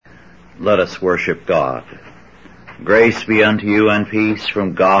Let us worship God. Grace be unto you and peace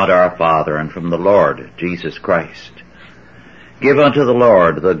from God our Father and from the Lord Jesus Christ. Give unto the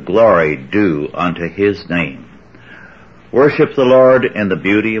Lord the glory due unto his name. Worship the Lord in the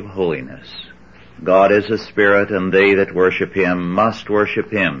beauty of holiness. God is a spirit, and they that worship him must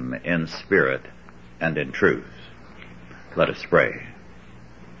worship him in spirit and in truth. Let us pray.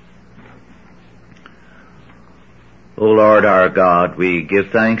 O Lord our God, we give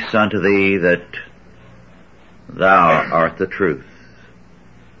thanks unto thee that thou art the truth.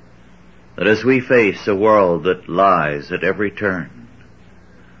 That as we face a world that lies at every turn,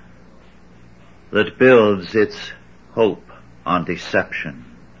 that builds its hope on deception,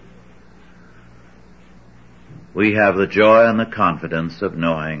 we have the joy and the confidence of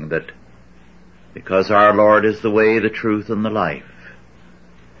knowing that because our Lord is the way, the truth, and the life,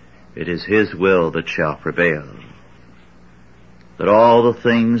 it is his will that shall prevail. That all the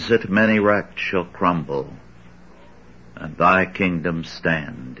things that men erect shall crumble, and thy kingdom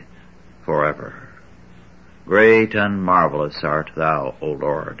stand forever. Great and marvelous art thou, O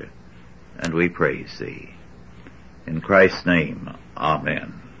Lord, and we praise thee. In Christ's name,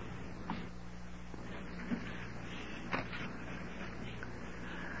 amen.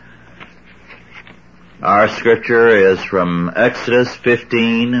 Our scripture is from Exodus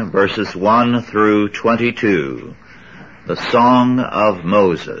 15, verses 1 through 22. The Song of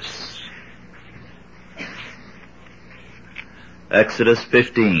Moses. Exodus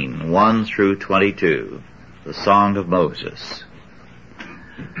 15, 1 through 22. The Song of Moses.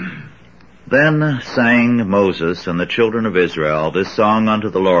 Then sang Moses and the children of Israel this song unto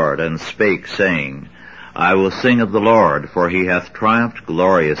the Lord, and spake, saying, I will sing of the Lord, for he hath triumphed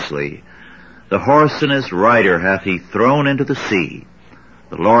gloriously. The horse and his rider hath he thrown into the sea.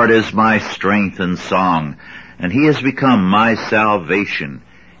 The Lord is my strength and song, and he has become my salvation.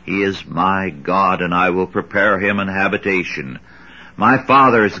 He is my God, and I will prepare him an habitation. My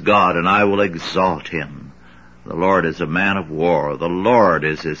father's God, and I will exalt him. The Lord is a man of war. The Lord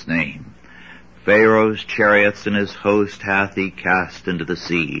is his name. Pharaoh's chariots and his host hath he cast into the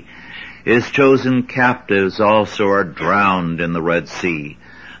sea. His chosen captives also are drowned in the Red Sea.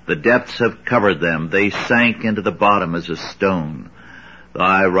 The depths have covered them. They sank into the bottom as a stone.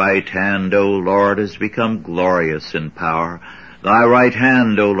 Thy right hand, O Lord, has become glorious in power. Thy right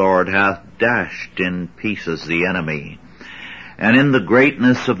hand, O Lord, hath dashed in pieces the enemy. And in the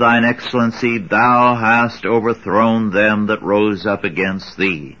greatness of thine excellency thou hast overthrown them that rose up against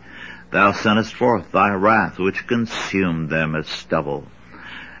thee. Thou sentest forth thy wrath, which consumed them as stubble.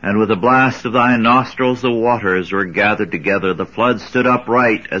 And with the blast of thy nostrils the waters were gathered together. The flood stood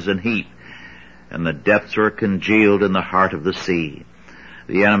upright as an heap, and the depths were congealed in the heart of the sea.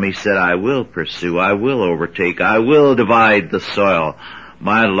 The enemy said, I will pursue, I will overtake, I will divide the soil.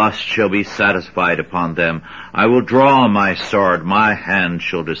 My lust shall be satisfied upon them. I will draw my sword, my hand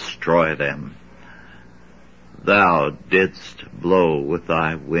shall destroy them. Thou didst blow with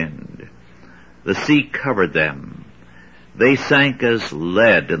thy wind. The sea covered them. They sank as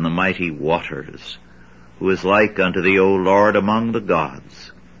lead in the mighty waters. Who is like unto thee, O Lord, among the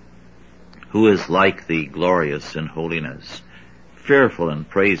gods? Who is like thee, glorious in holiness, fearful in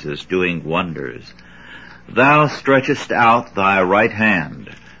praises, doing wonders? Thou stretchest out thy right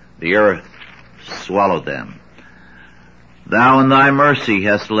hand, the earth swallowed them. Thou in thy mercy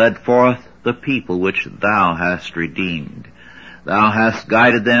hast led forth the people which thou hast redeemed. Thou hast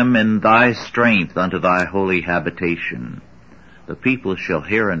guided them in thy strength unto thy holy habitation. The people shall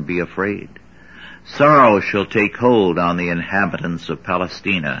hear and be afraid. Sorrow shall take hold on the inhabitants of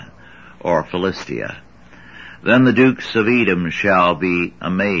Palestina or Philistia. Then the dukes of Edom shall be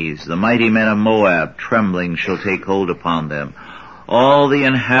amazed. The mighty men of Moab trembling shall take hold upon them. All the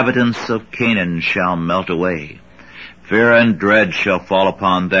inhabitants of Canaan shall melt away. Fear and dread shall fall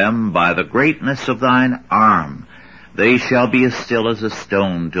upon them by the greatness of thine arm. They shall be as still as a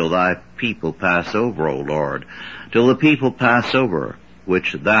stone till thy people pass over, O Lord, till the people pass over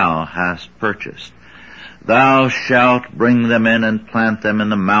which thou hast purchased. Thou shalt bring them in and plant them in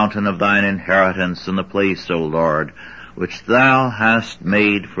the mountain of thine inheritance, in the place, O Lord, which thou hast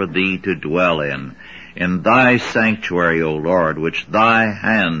made for thee to dwell in thy sanctuary, O Lord, which thy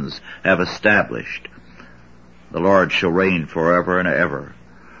hands have established. The Lord shall reign forever and ever.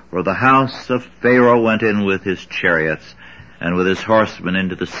 For the house of Pharaoh went in with his chariots, and with his horsemen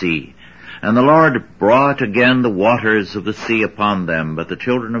into the sea. And the Lord brought again the waters of the sea upon them, but the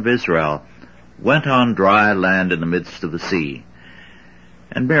children of Israel went on dry land in the midst of the sea.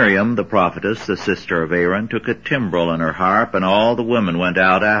 And Miriam, the prophetess, the sister of Aaron, took a timbrel and her harp, and all the women went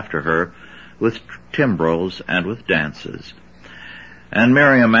out after her with timbrels and with dances. And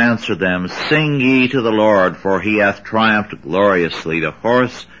Miriam answered them, Sing ye to the Lord, for he hath triumphed gloriously. The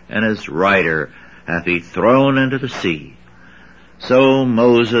horse and his rider hath he thrown into the sea. So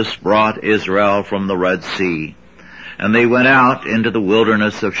Moses brought Israel from the Red Sea, and they went out into the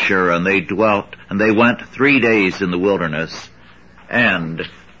wilderness of Shur, and they went 3 days in the wilderness, and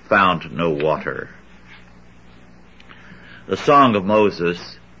found no water. The Song of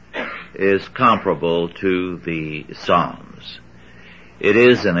Moses is comparable to the Psalms. It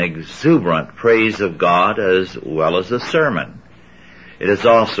is an exuberant praise of God as well as a sermon. It is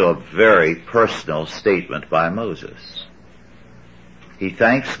also a very personal statement by Moses. He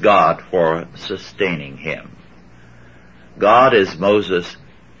thanks God for sustaining him. God is Moses'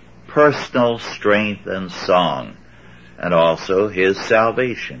 personal strength and song, and also his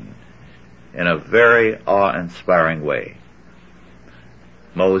salvation in a very awe-inspiring way.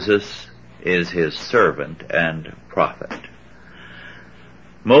 Moses is his servant and prophet.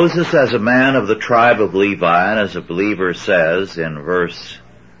 Moses, as a man of the tribe of Levi, and as a believer says in verse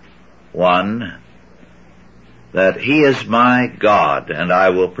 1, that he is my God, and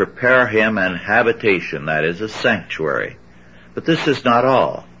I will prepare him an habitation, that is, a sanctuary. But this is not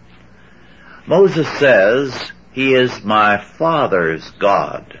all. Moses says, he is my father's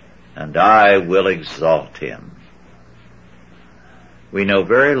God, and I will exalt him. We know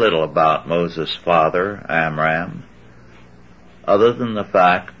very little about Moses' father, Amram, other than the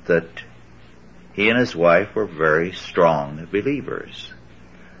fact that he and his wife were very strong believers.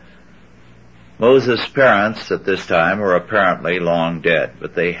 Moses' parents at this time were apparently long dead,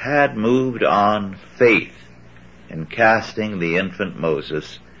 but they had moved on faith in casting the infant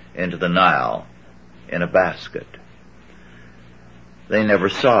Moses into the Nile in a basket. They never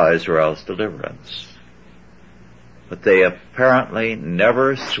saw Israel's deliverance, but they apparently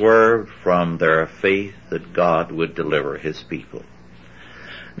never swerved from their faith that God would deliver his people.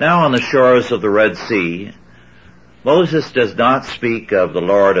 Now on the shores of the Red Sea, Moses does not speak of the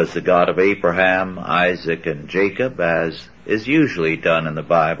Lord as the God of Abraham, Isaac, and Jacob, as is usually done in the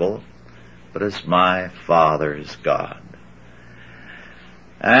Bible, but as my father's God.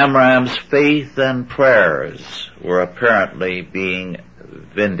 Amram's faith and prayers were apparently being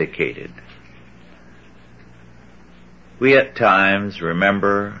vindicated. We at times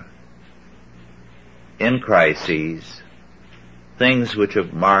remember in crises things which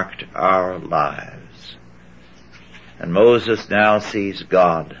have marked our lives. And Moses now sees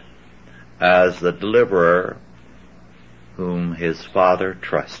God as the deliverer whom his father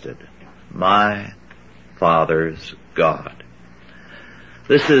trusted. My father's God.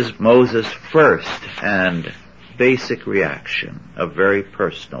 This is Moses' first and basic reaction, a very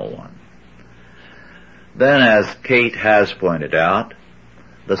personal one. Then, as Kate has pointed out,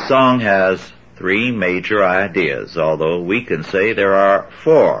 the song has 3 major ideas, although we can say there are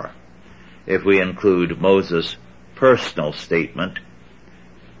 4 if we include Moses' personal statement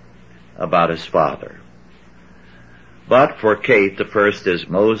about his father. But for Kate, the first is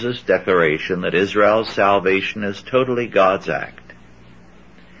Moses' declaration that Israel's salvation is totally God's act.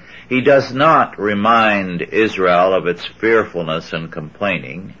 He does not remind Israel of its fearfulness and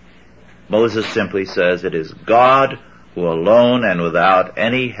complaining. Moses simply says it is God who alone and without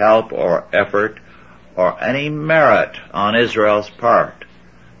any help or effort or any merit on Israel's part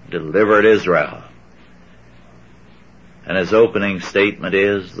delivered Israel. And his opening statement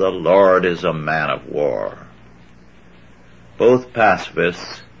is, the Lord is a man of war. Both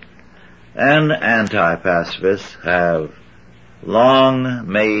pacifists and anti-pacifists have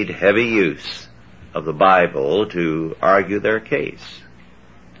long made heavy use of the Bible to argue their case.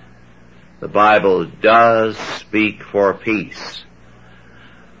 The Bible does speak for peace,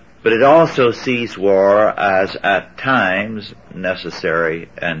 but it also sees war as at times necessary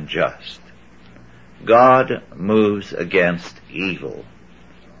and just. God moves against evil,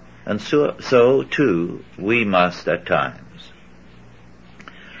 and so too we must at times.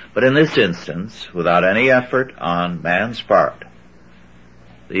 But in this instance, without any effort on man's part,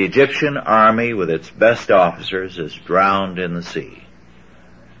 the Egyptian army with its best officers is drowned in the sea.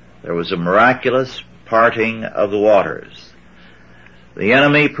 There was a miraculous parting of the waters. The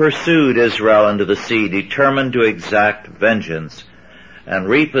enemy pursued Israel into the sea, determined to exact vengeance and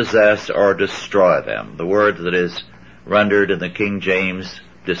repossess or destroy them. The word that is rendered in the King James,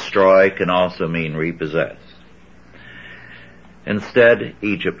 destroy, can also mean repossess. Instead,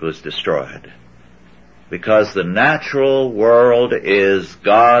 Egypt was destroyed, because the natural world is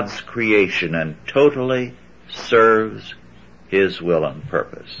God's creation and totally serves his will and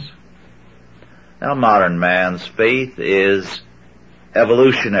purpose. Now, modern man's faith is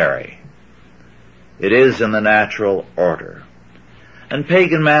evolutionary. It is in the natural order. And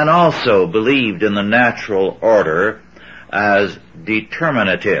pagan man also believed in the natural order as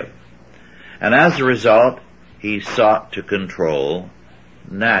determinative. And as a result, he sought to control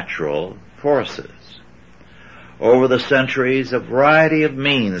natural forces. Over the centuries, a variety of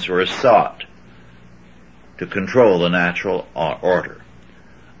means were sought to control the natural order.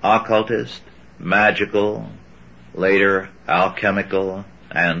 Occultist, magical, later alchemical,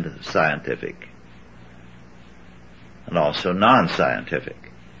 and scientific. And also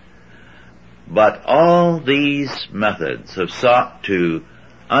non-scientific. But all these methods have sought to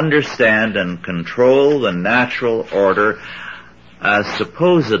understand and control the natural order as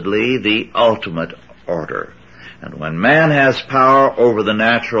supposedly the ultimate order. And when man has power over the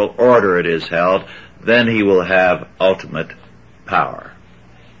natural order, it is held, then he will have ultimate power.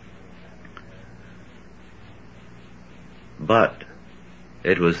 But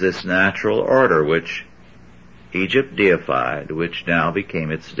it was this natural order which Egypt deified, which now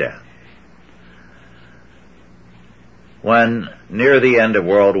became its death. When, near the end of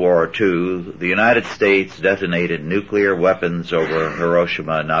World War II, the United States detonated nuclear weapons over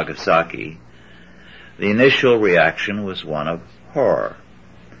Hiroshima and Nagasaki, the initial reaction was one of horror.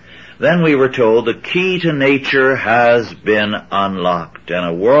 Then we were told the key to nature has been unlocked, and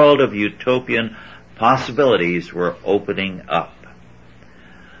a world of utopian possibilities were opening up.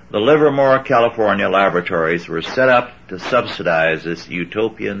 The Livermore, California laboratories were set up to subsidize this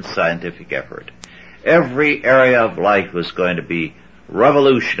utopian scientific effort. Every area of life was going to be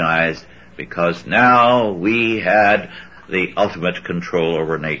revolutionized because now we had the ultimate control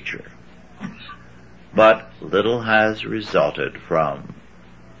over nature. But little has resulted from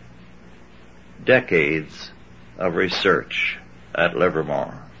decades of research at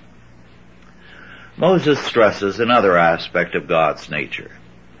Livermore. Moses stresses another aspect of God's nature.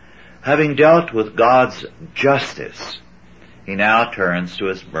 Having dealt with God's justice, he now turns to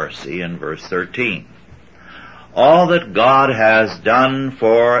his mercy in verse 13. All that God has done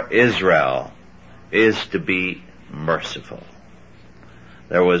for Israel is to be merciful.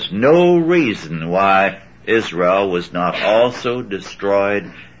 There was no reason why Israel was not also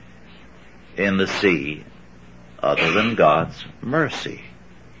destroyed in the sea other than God's mercy.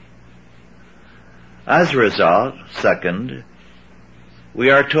 As a result, second, we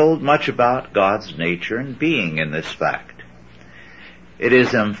are told much about God's nature and being in this fact. It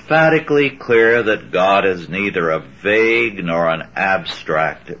is emphatically clear that God is neither a vague nor an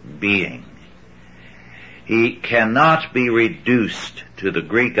abstract being. He cannot be reduced to the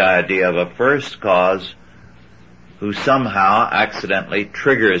Greek idea of a first cause who somehow accidentally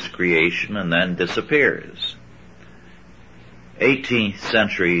triggers creation and then disappears. 18th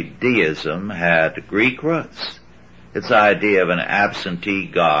century deism had Greek roots. Its idea of an absentee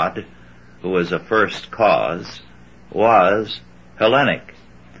God who was a first cause was Hellenic.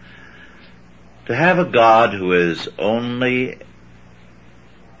 To have a God who is only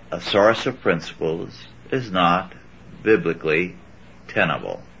a source of principles is not biblically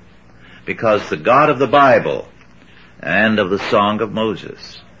tenable, because the God of the Bible and of the Song of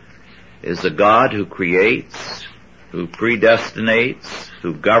Moses is the God who creates, who predestinates,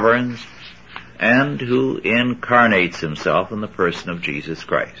 who governs, and who incarnates himself in the person of Jesus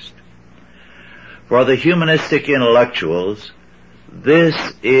Christ. For the humanistic intellectuals, this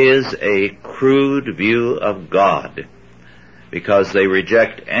is a crude view of God, because they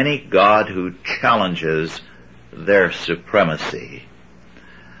reject any God who challenges their supremacy.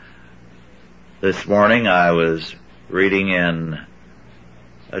 This morning I was reading in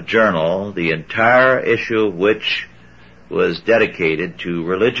a journal, the entire issue of which was dedicated to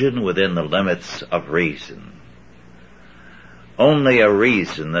religion within the limits of reason. Only a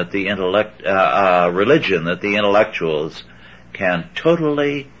reason that the religion that the intellectuals can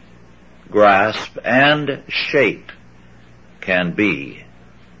totally grasp and shape can be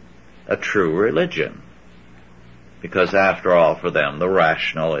a true religion. Because after all, for them, the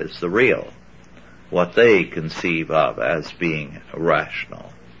rational is the real, what they conceive of as being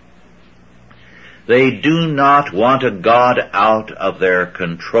rational. They do not want a God out of their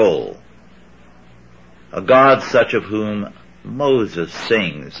control, a God such of whom Moses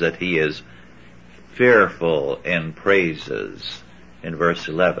sings that he is fearful in praises in verse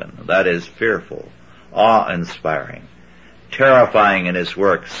 11. That is fearful, awe-inspiring, terrifying in his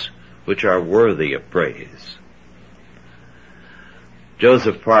works, which are worthy of praise.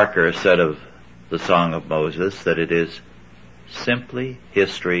 Joseph Parker said of the Song of Moses that it is simply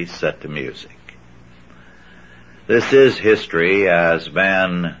history set to music. This is history as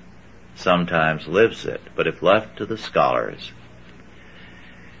man sometimes lives it, but if left to the scholars,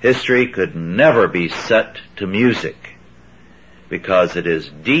 history could never be set to music because it is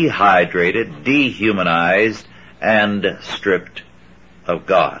dehydrated, dehumanized, and stripped of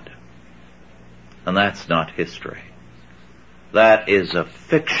God. And that's not history. That is a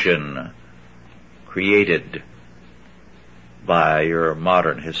fiction created by your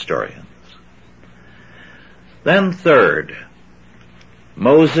modern historians. Then third,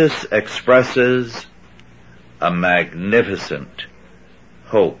 Moses expresses a magnificent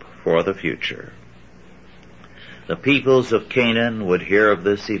hope for the future. The peoples of Canaan would hear of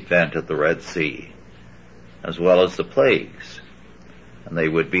this event at the Red Sea, as well as the plagues, and they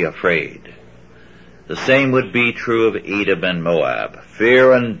would be afraid. The same would be true of Edom and Moab.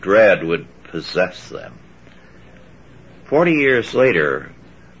 Fear and dread would possess them. 40 years later,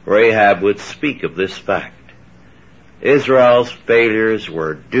 Rahab would speak of this fact. Israel's failures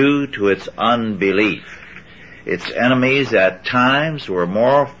were due to its unbelief. Its enemies at times were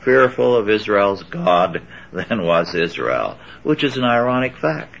more fearful of Israel's God than was Israel, which is an ironic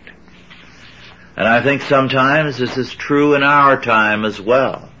fact. And I think sometimes this is true in our time as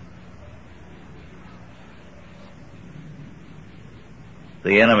well.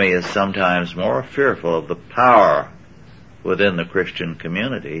 The enemy is sometimes more fearful of the power within the Christian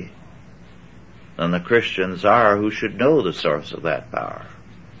community than the Christians are who should know the source of that power.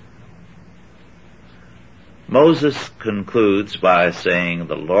 Moses concludes by saying,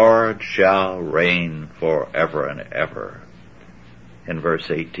 "The Lord shall reign forever and ever," in verse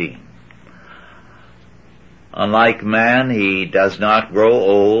 18. Unlike man, he does not grow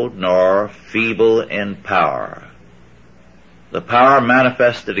old nor feeble in power. The power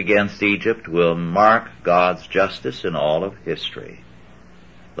manifested against Egypt will mark God's justice in all of history.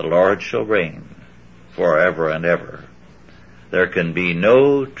 The Lord shall reign forever and ever. There can be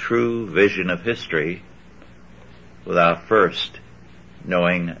no true vision of history without first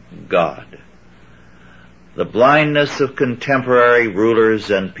knowing God. The blindness of contemporary rulers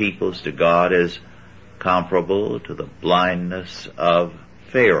and peoples to God is comparable to the blindness of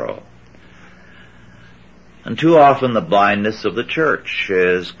Pharaoh. And too often the blindness of the church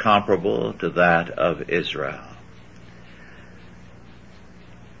is comparable to that of Israel.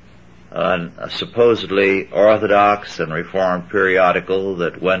 A supposedly orthodox and reformed periodical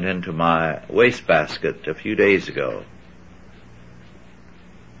that went into my wastebasket a few days ago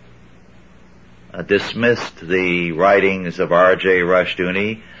dismissed the writings of R.J.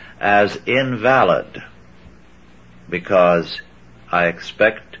 Rushdoony as invalid because I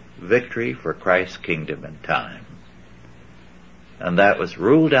expect victory for Christ's kingdom in time. And that was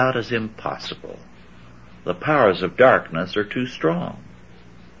ruled out as impossible. The powers of darkness are too strong.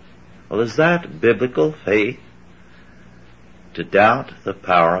 Well, is that biblical faith? To doubt the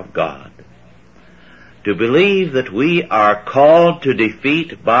power of God. To believe that we are called to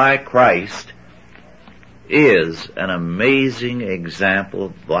defeat by Christ is an amazing example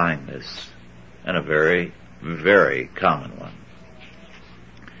of blindness, and a very, very common one.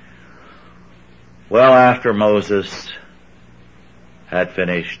 Well, after Moses had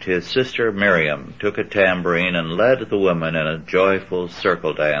finished, his sister Miriam took a tambourine and led the women in a joyful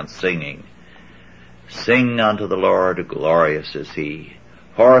circle dance, singing, "Sing unto the Lord, glorious is he.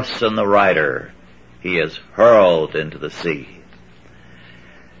 Horse and the rider he is hurled into the sea."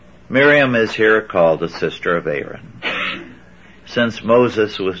 Miriam is here called the sister of Aaron. Since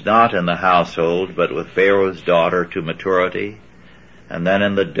Moses was not in the household, but with Pharaoh's daughter to maturity, and then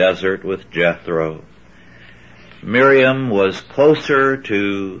in the desert with Jethro, Miriam was closer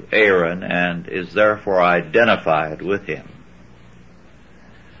to Aaron and is therefore identified with him.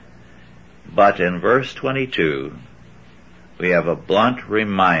 But in verse 22, we have a blunt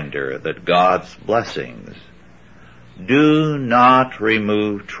reminder that God's blessings do not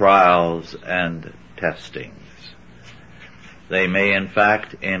remove trials and testings. They may in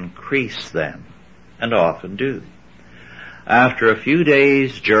fact increase them, and often do. After a few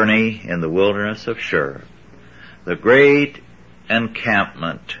days' journey in the wilderness of Shur, the great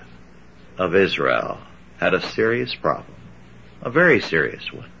encampment of Israel had a serious problem, a very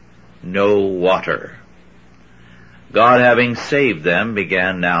serious one: no water. God, having saved them,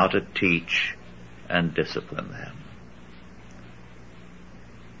 began now to teach and discipline them.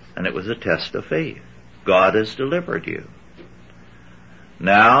 And it was a test of faith. God has delivered you.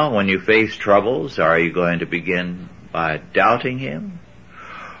 Now, when you face troubles, are you going to begin by doubting Him?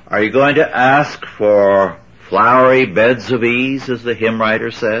 Are you going to ask for flowery beds of ease, as the hymn writer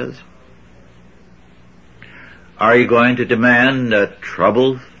says? Are you going to demand a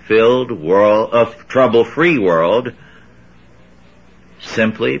trouble-filled world, a trouble-free world,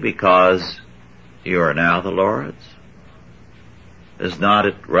 simply because you are now the Lord's? Is not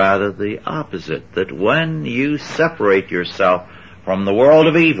it rather the opposite, that when you separate yourself from the world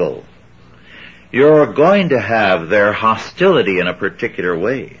of evil. You're going to have their hostility in a particular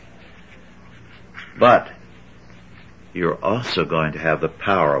way. But you're also going to have the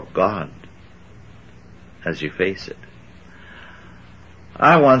power of God as you face it.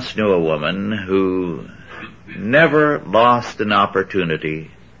 I once knew a woman who never lost an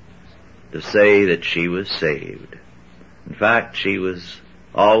opportunity to say that she was saved. In fact, she was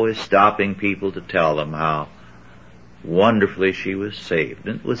always stopping people to tell them how wonderfully she was saved.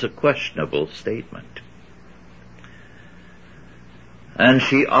 And it was a questionable statement. And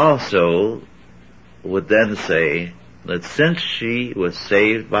she also would then say that since she was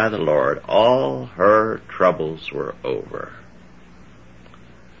saved by the Lord, all her troubles were over.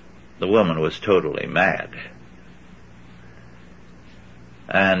 The woman was totally mad.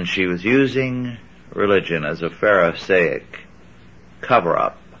 And she was using religion as a Pharisaic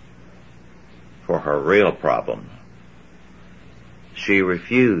cover-up for her real problem. She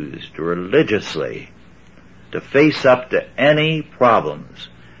refused religiously to face up to any problems,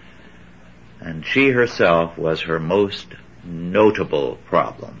 and she herself was her most notable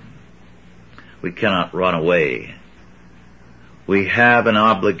problem. We cannot run away. We have an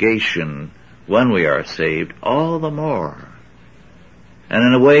obligation when we are saved all the more, and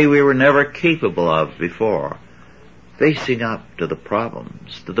in a way we were never capable of before, facing up to the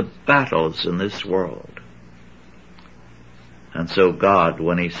problems, to the battles in this world. And so God,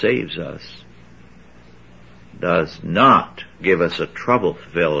 when He saves us, does not give us a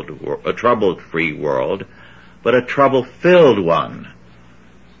trouble-free world, but a trouble-filled one.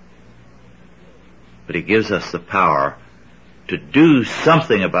 But He gives us the power to do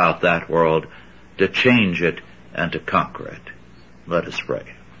something about that world, to change it and to conquer it. Let us pray.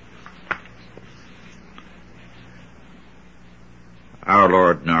 Our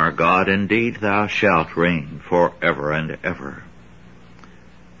Lord and our God, indeed Thou shalt reign forever and ever,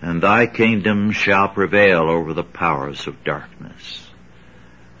 and Thy kingdom shall prevail over the powers of darkness.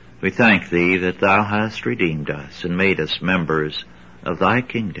 We thank Thee that Thou hast redeemed us and made us members of Thy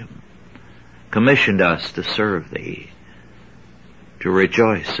kingdom, commissioned us to serve Thee, to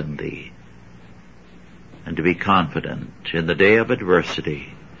rejoice in Thee, and to be confident in the day of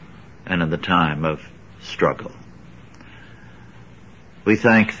adversity and in the time of struggle. We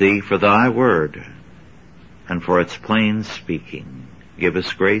thank Thee for Thy word and for its plain speaking. Give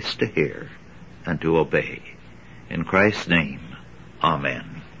us grace to hear and to obey. In Christ's name,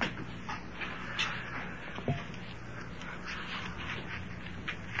 Amen.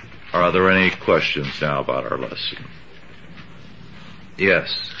 Are there any questions now about our lesson?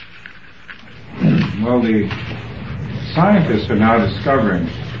 Yes. Well, the scientists are now discovering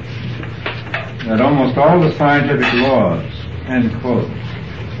that almost all the scientific laws, end quote,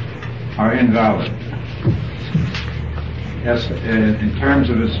 are invalid. Yes, in terms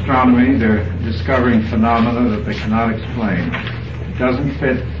of astronomy, they're discovering phenomena that they cannot explain. It doesn't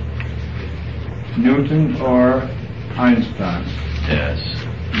fit Newton or Einstein. Yes.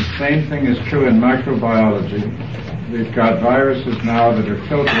 The same thing is true in microbiology. We've got viruses now that are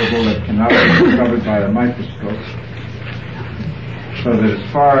filterable that cannot be discovered by a microscope. So that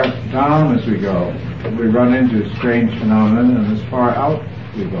as far down as we go, we run into strange phenomena, and as far out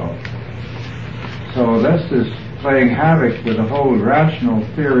we go. So this is playing havoc with the whole rational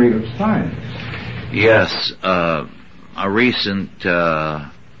theory of science. Yes, a recent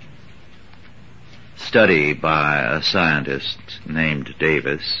study by a scientist named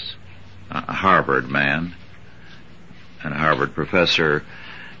Davis, a Harvard man, and a Harvard professor,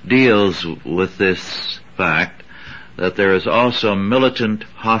 deals with this fact that there is also militant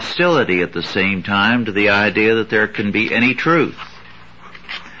hostility at the same time to the idea that there can be any truth.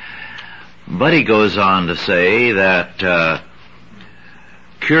 But he goes on to say that,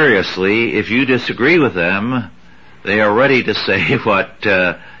 curiously, if you disagree with them, they are ready to say what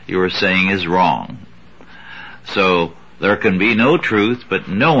you are saying is wrong. So there can be no truth, but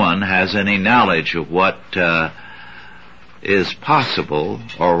no one has any knowledge of what is possible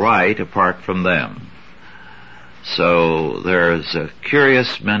or right apart from them. So there's a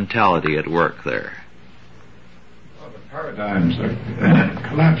curious mentality at work there. Well, the paradigms are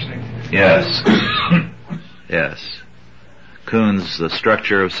collapsing. Yes. Yes. Kuhn's The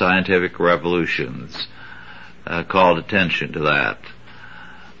Structure of Scientific Revolutions called attention to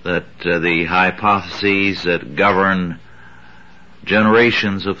that the hypotheses that govern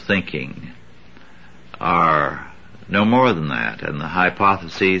generations of thinking are no more than that, and the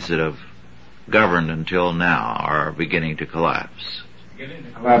hypotheses that have governed until now are beginning to collapse. Beginning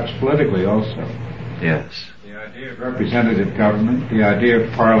to collapse politically also. Yes. The idea of representative government, the idea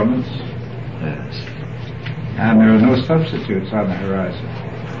of parliaments. Yes. And there are no substitutes on the horizon.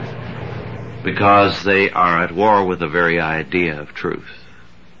 Because they are at war with the very idea of truth.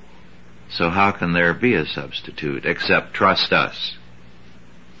 So how can there be a substitute except trust us?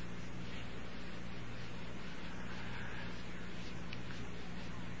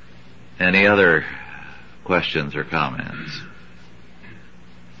 Any other questions or comments?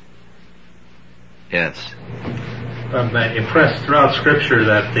 Yes. I'm impressed throughout Scripture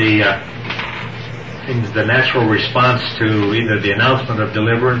that the natural response to either the announcement of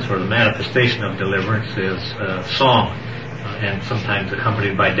deliverance or the manifestation of deliverance is song, and sometimes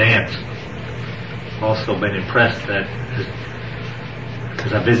accompanied by dance. I've also been impressed that,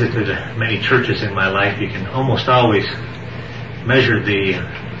 because I've visited many churches in my life, you can almost always measure the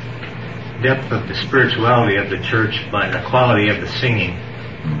depth of the spirituality of the church by the quality of the singing.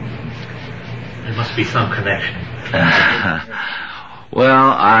 There must be some connection. Well,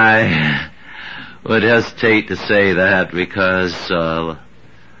 I would hesitate to say that because a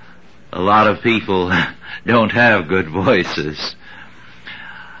lot of people don't have good voices.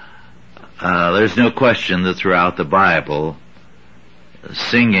 There's no question that throughout the Bible,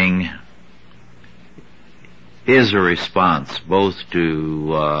 singing is a response both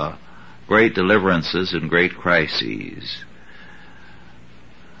to great deliverances and great crises.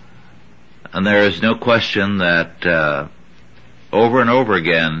 And there is no question that over and over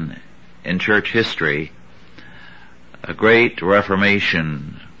again in church history, a great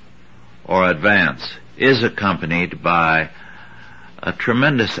reformation or advance is accompanied by a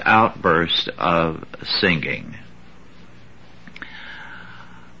tremendous outburst of singing.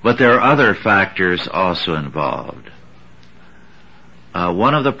 But there are other factors also involved.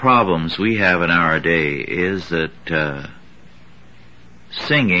 One of the problems we have in our day is that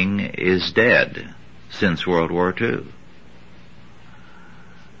singing is dead since World War II.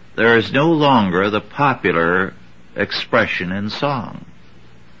 There is no longer the popular expression in song.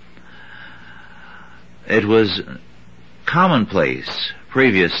 It was commonplace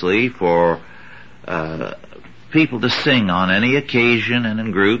previously for people to sing on any occasion and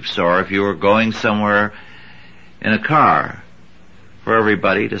in groups, or if you were going somewhere in a car, for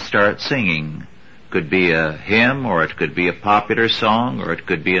everybody to start singing. Could be a hymn, or it could be a popular song, or it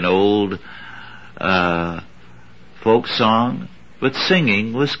could be an old folk song, but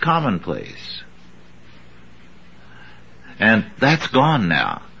singing was commonplace. And that's gone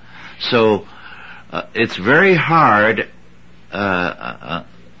now. So it's very hard to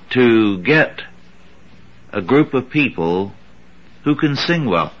get a group of people who can sing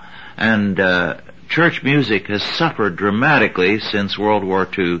well. And church music has suffered dramatically since World War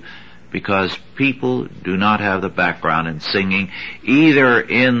II because people do not have the background in singing, either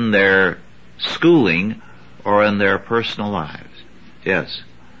in their schooling or in their personal lives. Yes?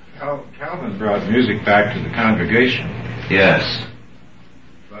 Calvin brought music back to the congregation. Yes.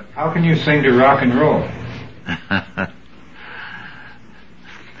 But how can you sing to rock and roll?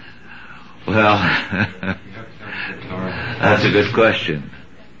 Well, that's a good question.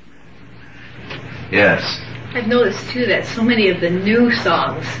 Yes. I've noticed too that so many of the new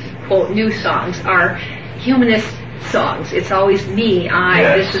songs, quote, new songs, are humanist songs. It's always me, I,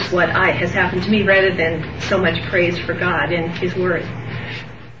 yes. This is what has happened to me, rather than so much praise for God and His Word.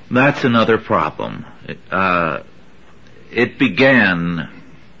 That's another problem. It began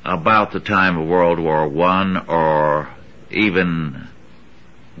about the time of World War I, or even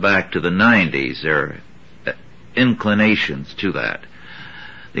back to the 90s. There are inclinations to that.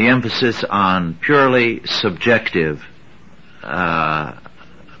 The emphasis on purely subjective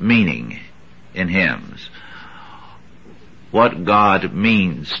meaning in hymns. What God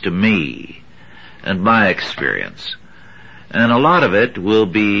means to me and my experience. And a lot of it will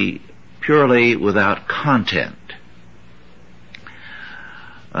be purely without content.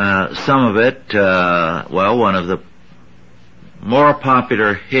 Some of it, one of the more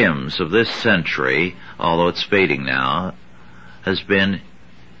popular hymns of this century, although it's fading now, has been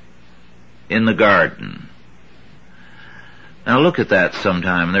In the Garden. Now look at that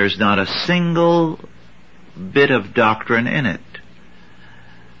sometime. There's not a single bit of doctrine in it.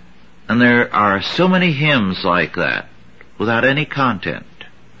 And there are so many hymns like that, without any content.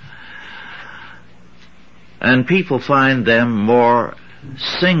 And people find them more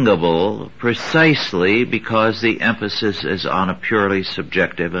singable precisely because the emphasis is on a purely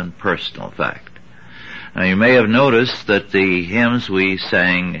subjective and personal fact. Now you may have noticed that the hymns we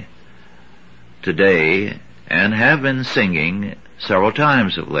sang today, and have been singing several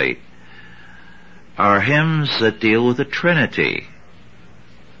times of late, are hymns that deal with the Trinity.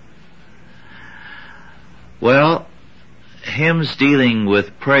 Well, hymns dealing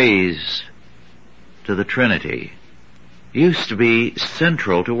with praise to the Trinity used to be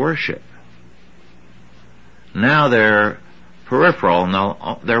central to worship. Now they're peripheral.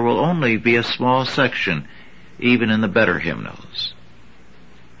 Now there will only be a small section, even in the better hymnals.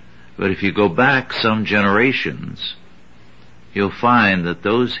 But if you go back some generations, you'll find that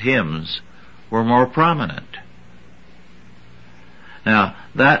those hymns were more prominent. Now,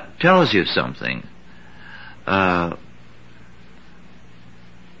 that tells you something.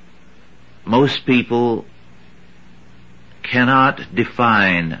 Most people cannot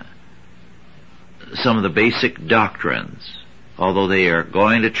define some of the basic doctrines, although they are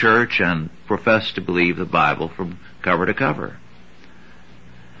going to church and profess to believe the Bible from cover to cover.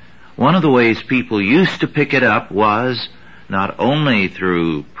 One of the ways people used to pick it up was not only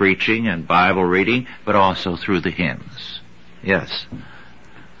through preaching and Bible reading, but also through the hymns. Yes.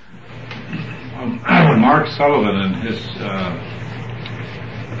 Mark Sullivan in his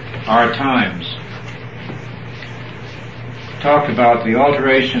Our Times talked about the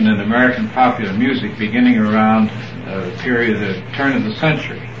alteration in American popular music beginning around the period of the turn of the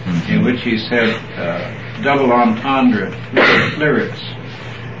century, in which he said double entendre lyrics,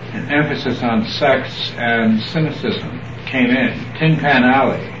 an emphasis on sex and cynicism came in. Tin Pan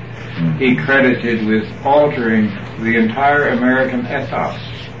Alley he credited with altering the entire American ethos.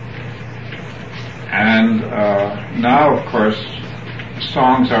 And now, of course,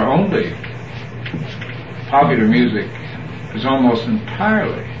 songs are only, popular music is almost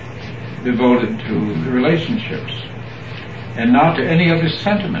entirely devoted to the relationships and not to any other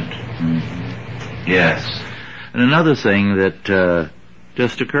sentiment. Mm-hmm. Yes. And another thing that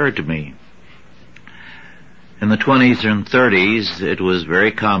just occurred to me. In the 20s and 30s, it was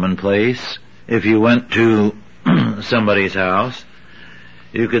very commonplace. If you went to somebody's house,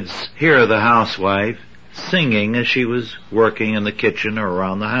 you could hear the housewife singing as she was working in the kitchen or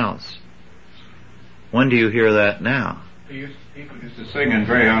around the house. When do you hear that now? People used to sing in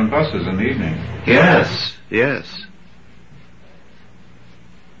Greyhound buses in the evening. Yes, yes.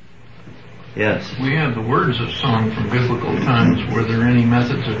 Yes. We have the words of song from biblical times. Were there any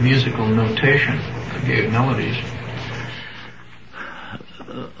methods of musical notation that gave melodies?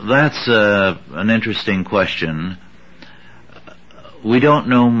 That's an interesting question. We don't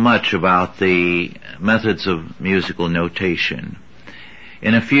know much about the methods of musical notation.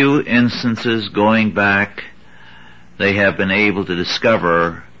 In a few instances going back, they have been able to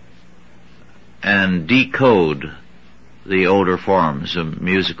discover and decode the older forms of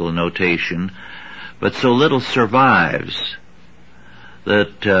musical notation, but so little survives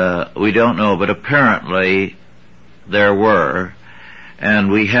that we don't know, but apparently there were,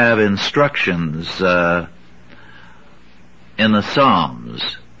 and we have instructions in the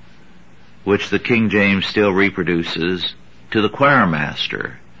Psalms, which the King James still reproduces, to the choir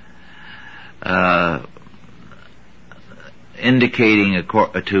master, indicating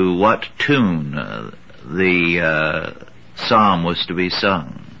to what tune the psalm was to be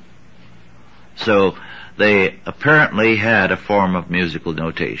sung. So they apparently had a form of musical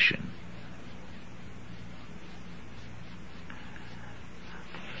notation.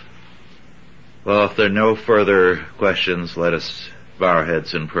 Well, if there are no further questions, let us bow our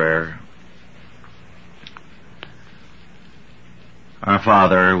heads in prayer. Our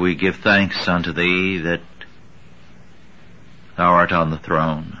Father, we give thanks unto Thee that Thou art on the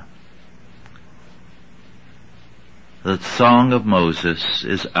throne. The song of Moses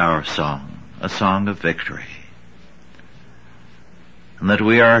is our song, a song of victory. And that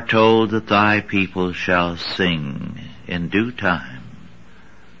we are told that Thy people shall sing in due time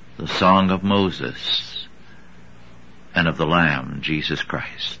the song of Moses and of the Lamb, Jesus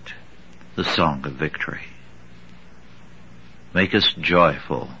Christ, the song of victory. Make us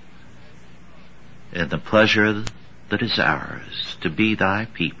joyful in the pleasure that is ours to be Thy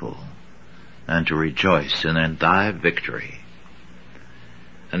people and to rejoice in Thy victory.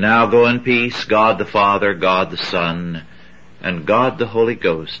 And now go in peace. God the Father, God the Son, and God the Holy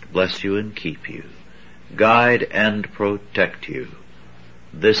Ghost bless you and keep you, guide and protect you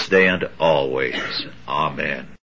this day and always. Amen.